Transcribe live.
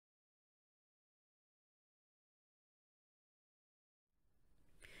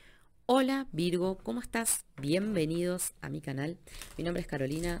Hola Virgo, ¿cómo estás? Bienvenidos a mi canal. Mi nombre es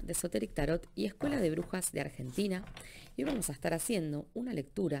Carolina de Esoteric Tarot y Escuela de Brujas de Argentina. Y hoy vamos a estar haciendo una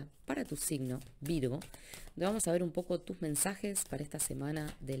lectura para tu signo Virgo, donde vamos a ver un poco tus mensajes para esta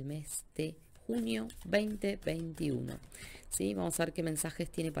semana del mes de junio 2021. ¿Sí? Vamos a ver qué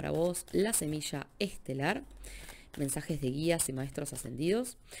mensajes tiene para vos la semilla estelar. Mensajes de guías y maestros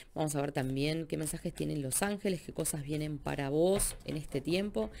ascendidos. Vamos a ver también qué mensajes tienen los ángeles, qué cosas vienen para vos en este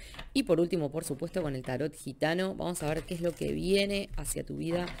tiempo. Y por último, por supuesto, con el tarot gitano, vamos a ver qué es lo que viene hacia tu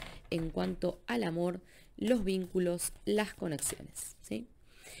vida en cuanto al amor, los vínculos, las conexiones, ¿sí?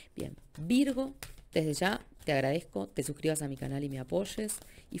 Bien, Virgo, desde ya te agradezco, te suscribas a mi canal y me apoyes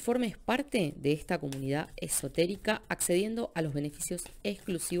y formes parte de esta comunidad esotérica accediendo a los beneficios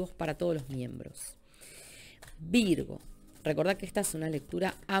exclusivos para todos los miembros. Virgo, recordad que esta es una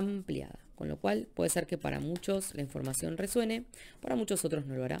lectura ampliada, con lo cual puede ser que para muchos la información resuene, para muchos otros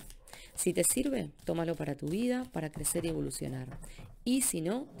no lo hará. Si te sirve, tómalo para tu vida, para crecer y evolucionar. Y si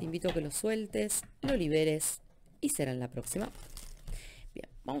no, te invito a que lo sueltes, lo liberes y será en la próxima. Bien,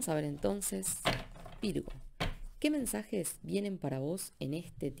 vamos a ver entonces, Virgo, ¿qué mensajes vienen para vos en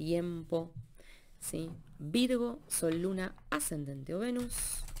este tiempo? ¿Sí? Virgo, Sol, Luna, Ascendente o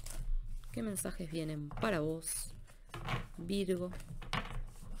Venus. ¿Qué mensajes vienen para vos, Virgo?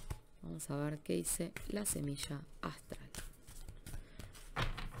 Vamos a ver qué dice la semilla astral.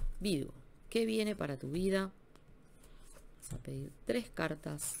 Virgo, ¿qué viene para tu vida? Vamos a pedir 3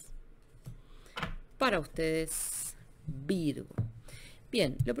 cartas para ustedes, Virgo.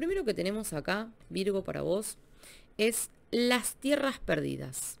 Bien, lo primero que tenemos acá, Virgo, para vos, es las tierras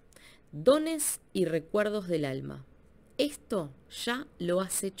perdidas, dones y recuerdos del alma. Esto ya lo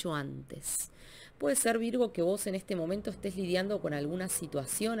has hecho antes. Puede ser, Virgo, que vos en este momento estés lidiando con alguna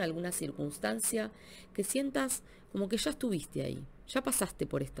situación, alguna circunstancia, que sientas como que ya estuviste ahí, ya pasaste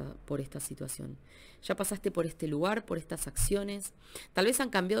por esta situación, ya pasaste por este lugar, por estas acciones. Tal vez han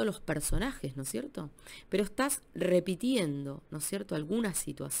cambiado los personajes, ¿no es cierto? Pero estás repitiendo, ¿no es cierto?, alguna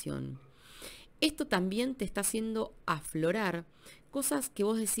situación. Esto también te está haciendo aflorar cosas que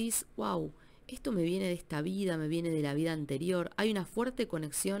vos decís, wow, esto me viene de esta vida, me viene de la vida anterior. Hay una fuerte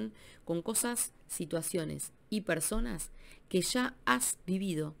conexión con cosas, situaciones y personas que ya has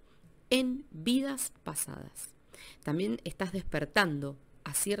vivido en vidas pasadas. También estás despertando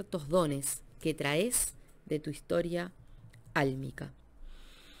a ciertos dones que traes de tu historia álmica.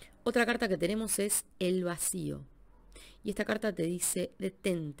 Otra carta que tenemos es el vacío. Y esta carta te dice,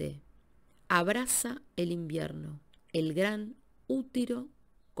 detente, abraza el invierno, el gran útero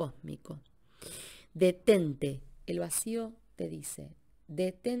cósmico. Detente, el vacío te dice,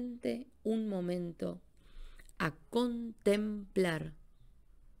 detente un momento a contemplar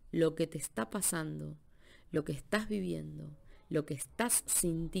lo que te está pasando, lo que estás viviendo, lo que estás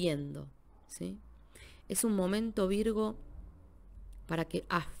sintiendo, ¿sí? Es un momento, Virgo, para que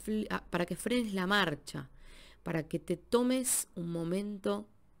frenes la marcha, para que te tomes un momento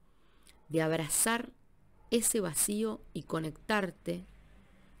de abrazar ese vacío y conectarte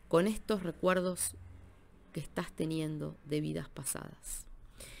con estos recuerdos que estás teniendo de vidas pasadas.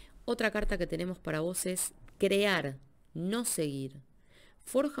 Otra carta que tenemos para vos es crear, no seguir.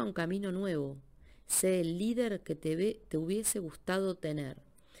 Forja un camino nuevo. Sé el líder que te hubiese gustado tener.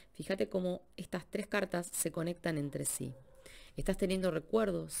 Fíjate cómo estas 3 cartas se conectan entre sí. Estás teniendo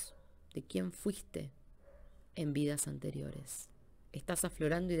recuerdos de quién fuiste en vidas anteriores. Estás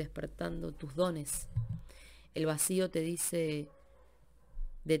aflorando y despertando tus dones. El vacío te dice,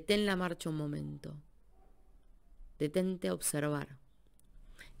 detén la marcha un momento. Detente a observar.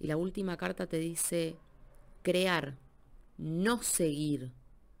 Y la última carta te dice, crear, no seguir.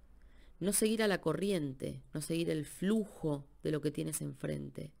 No seguir a la corriente, no seguir el flujo de lo que tienes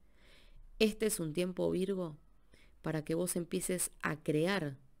enfrente. Este es un tiempo, Virgo, para que vos empieces a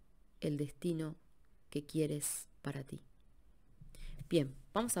crear el destino que quieres para ti. Bien,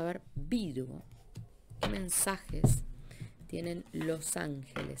 vamos a ver, Virgo, qué mensajes tienen los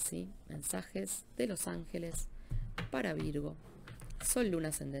ángeles, ¿sí? Mensajes de los ángeles para Virgo. Sol, Luna,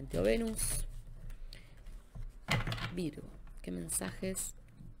 Ascendente o Venus. Virgo, ¿qué mensajes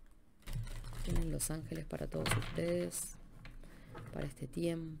tienen los ángeles para todos ustedes, para este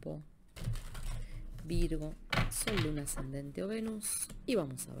tiempo? Virgo, Sol, Luna, Ascendente o Venus. Y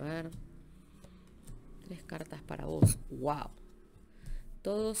vamos a ver 3 cartas para vos. ¡Wow!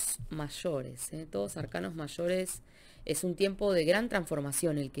 todos mayores, todos arcanos mayores. Es un tiempo de gran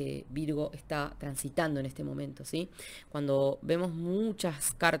transformación el que Virgo está transitando en este momento, ¿sí? Cuando vemos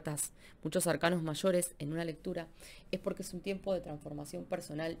muchas cartas, muchos arcanos mayores en una lectura, es porque es un tiempo de transformación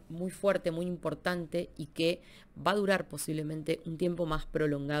personal muy fuerte, muy importante y que va a durar posiblemente un tiempo más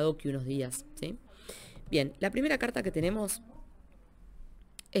prolongado que unos días, ¿sí? Bien, la primera carta que tenemos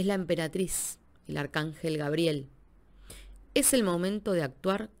es la emperatriz, el arcángel Gabriel. Es el momento de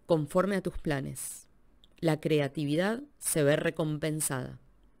actuar conforme a tus planes. La creatividad se ve recompensada.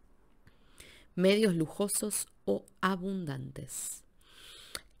 Medios lujosos o abundantes.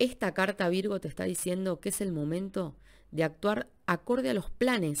 Esta carta, Virgo, te está diciendo que es el momento de actuar acorde a los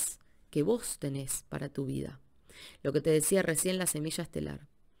planes que vos tenés para tu vida. Lo que te decía recién, la semilla estelar.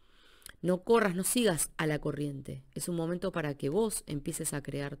 No corras, no sigas a la corriente. Es un momento para que vos empieces a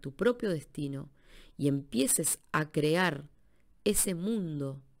crear tu propio destino y empieces a crear ese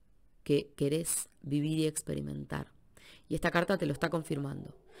mundo que querés vivir y experimentar. Y esta carta te lo está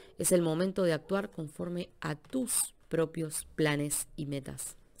confirmando. Es el momento de actuar conforme a tus propios planes y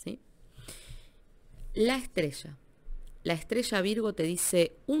metas, ¿sí? La estrella. La estrella, Virgo, te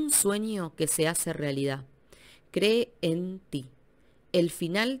dice un sueño que se hace realidad. Cree en ti. El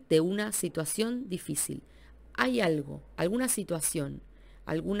final de una situación difícil. Hay algo, alguna situación,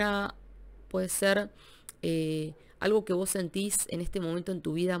 puede ser algo que vos sentís en este momento en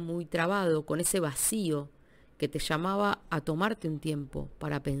tu vida muy trabado, con ese vacío que te llamaba a tomarte un tiempo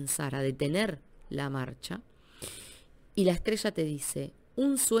para pensar, a detener la marcha. Y la estrella te dice,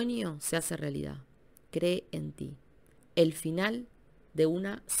 un sueño se hace realidad. Cree en ti. El final de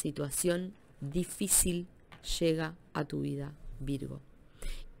una situación difícil llega a tu vida, Virgo.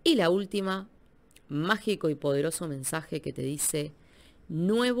 Y la última, mágico y poderoso mensaje que te dice,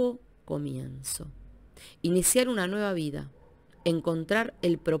 nuevo comienzo. Iniciar una nueva vida, encontrar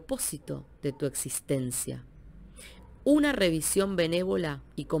el propósito de tu existencia. Una revisión benévola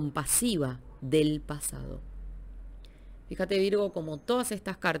y compasiva del pasado. Fíjate, Virgo, como todas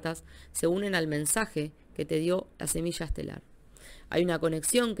estas cartas se unen al mensaje que te dio la semilla estelar. Hay una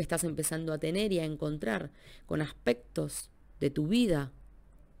conexión que estás empezando a tener y a encontrar con aspectos de tu vida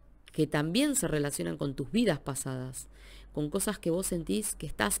que también se relacionan con tus vidas pasadas, con cosas que vos sentís que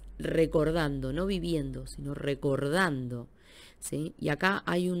estás recordando, no viviendo, sino recordando, ¿sí? Y acá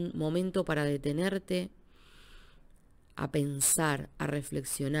hay un momento para detenerte, a pensar, a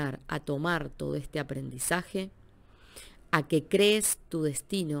reflexionar, a tomar todo este aprendizaje, a que crees tu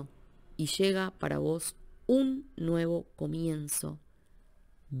destino y llega para vos un nuevo comienzo,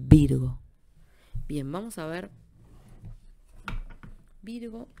 Virgo. Bien, vamos a ver,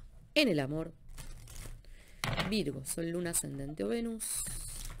 Virgo, en el amor. Virgo, Sol, Luna, Ascendente o Venus.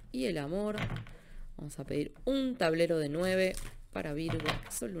 Y el amor, vamos a pedir un tablero de 9 para Virgo,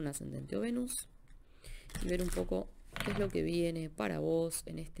 Sol, Luna, Ascendente o Venus. Y ver un poco qué es lo que viene para vos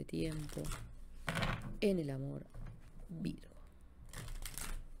en este tiempo, en el amor, Virgo.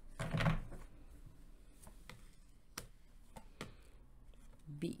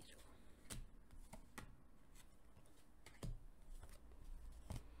 Virgo.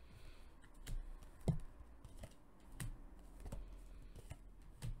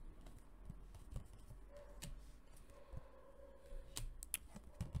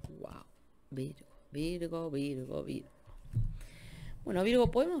 Wow, Virgo, Virgo, Virgo, Virgo. Bueno,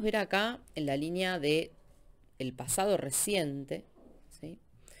 Virgo, podemos ver acá en la línea de el pasado reciente, ¿sí?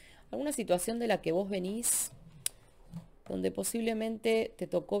 Alguna situación de la que vos venís, donde posiblemente te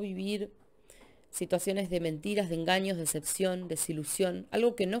tocó vivir situaciones de mentiras, de engaños, decepción, desilusión,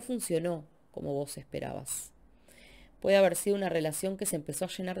 algo que no funcionó como vos esperabas. Puede haber sido una relación que se empezó a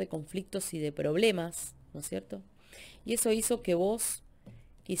llenar de conflictos y de problemas, ¿no es cierto? Y eso hizo que vos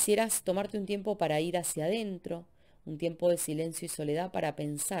quisieras tomarte un tiempo para ir hacia adentro, un tiempo de silencio y soledad para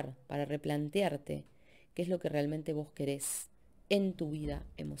pensar, para replantearte qué es lo que realmente vos querés en tu vida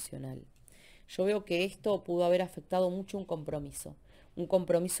emocional. Yo veo que esto pudo haber afectado mucho un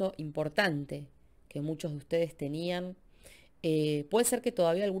compromiso importante que muchos de ustedes tenían. Puede ser que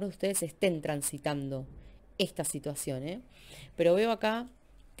todavía algunos de ustedes estén transitando esta situación, pero veo acá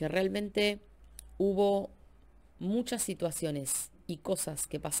que realmente hubo muchas situaciones y cosas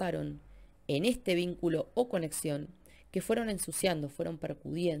que pasaron en este vínculo o conexión que fueron ensuciando, fueron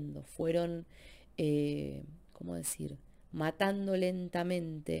percudiendo, fueron, ¿cómo decir?, matando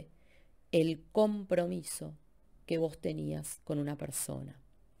lentamente el compromiso que vos tenías con una persona.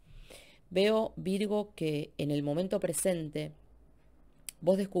 Veo, Virgo, que en el momento presente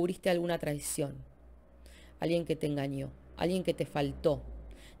vos descubriste alguna traición, alguien que te engañó, alguien que te faltó,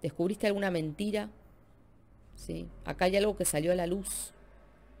 descubriste alguna mentira, ¿sí? Acá hay algo que salió a la luz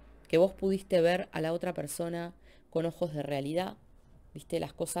que vos pudiste ver a la otra persona con ojos de realidad, viste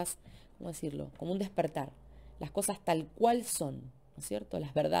las cosas, ¿cómo decirlo? Como un despertar, las cosas tal cual son, ¿no es cierto?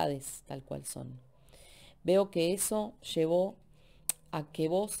 Las verdades tal cual son. Veo que eso llevó a que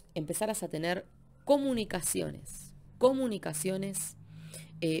vos empezaras a tener comunicaciones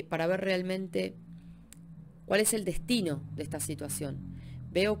para ver realmente cuál es el destino de esta situación.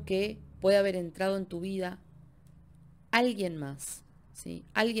 Veo que puede haber entrado en tu vida alguien más, ¿sí?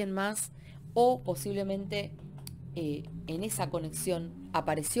 Alguien más, o posiblemente en esa conexión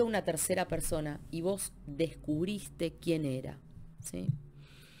apareció una tercera persona y vos descubriste quién era, ¿sí?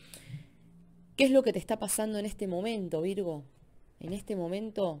 ¿Qué es lo que te está pasando en este momento, Virgo? En este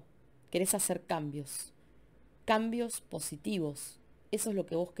momento querés hacer cambios positivos. Eso es lo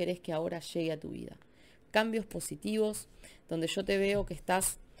que vos querés que ahora llegue a tu vida. Cambios positivos, donde yo te veo que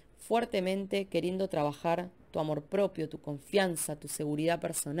estás fuertemente queriendo trabajar tu amor propio, tu confianza, tu seguridad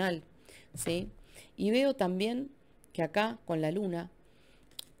personal, ¿sí? Y veo también que acá con la luna,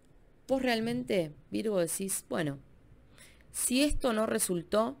 vos realmente, Virgo, decís, bueno, si esto no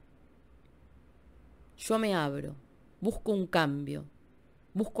resultó, yo me abro, busco un cambio,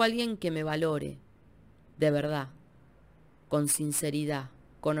 busco a alguien que me valore, de verdad, con sinceridad,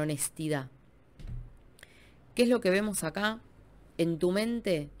 con honestidad. ¿Qué es lo que vemos acá? En tu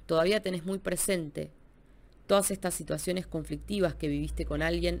mente todavía tenés muy presente todas estas situaciones conflictivas que viviste con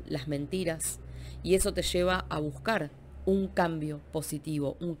alguien, las mentiras, y eso te lleva a buscar un cambio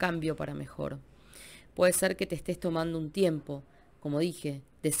positivo, un cambio para mejor. Puede ser que te estés tomando un tiempo, como dije,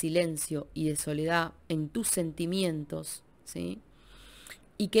 de silencio y de soledad en tus sentimientos, ¿sí?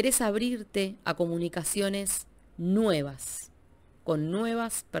 Y querés abrirte a comunicaciones nuevas, con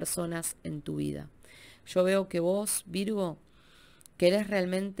nuevas personas en tu vida. Yo veo que vos, Virgo, querés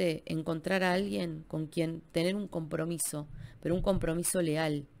realmente encontrar a alguien con quien tener un compromiso, pero un compromiso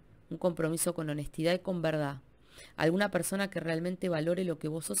leal, un compromiso con honestidad y con verdad. Alguna persona que realmente valore lo que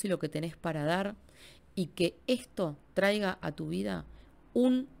vos sos y lo que tenés para dar, y que esto traiga a tu vida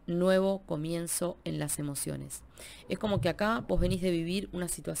un nuevo comienzo en las emociones. Es como que acá vos venís de vivir una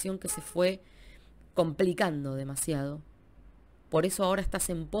situación que se fue complicando demasiado. Por eso ahora estás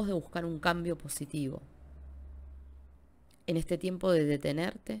en pos de buscar un cambio positivo. En este tiempo de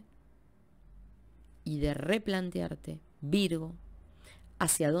detenerte y de replantearte, Virgo,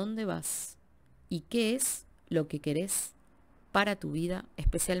 hacia dónde vas y qué es lo que querés para tu vida,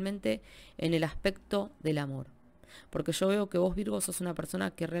 especialmente en el aspecto del amor. Porque yo veo que vos, Virgo, sos una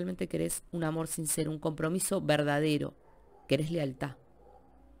persona que realmente querés un amor sincero, un compromiso verdadero, querés lealtad.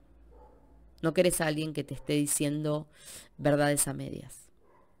 No querés a alguien que te esté diciendo verdades a medias.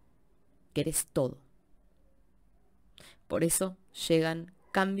 Querés todo. Por eso llegan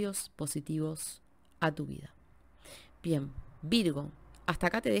cambios positivos a tu vida. Bien, Virgo, hasta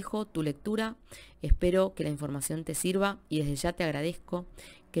acá te dejo tu lectura. Espero que la información te sirva y desde ya te agradezco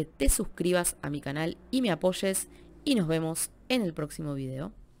que te suscribas a mi canal y me apoyes, y nos vemos en el próximo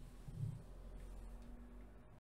video.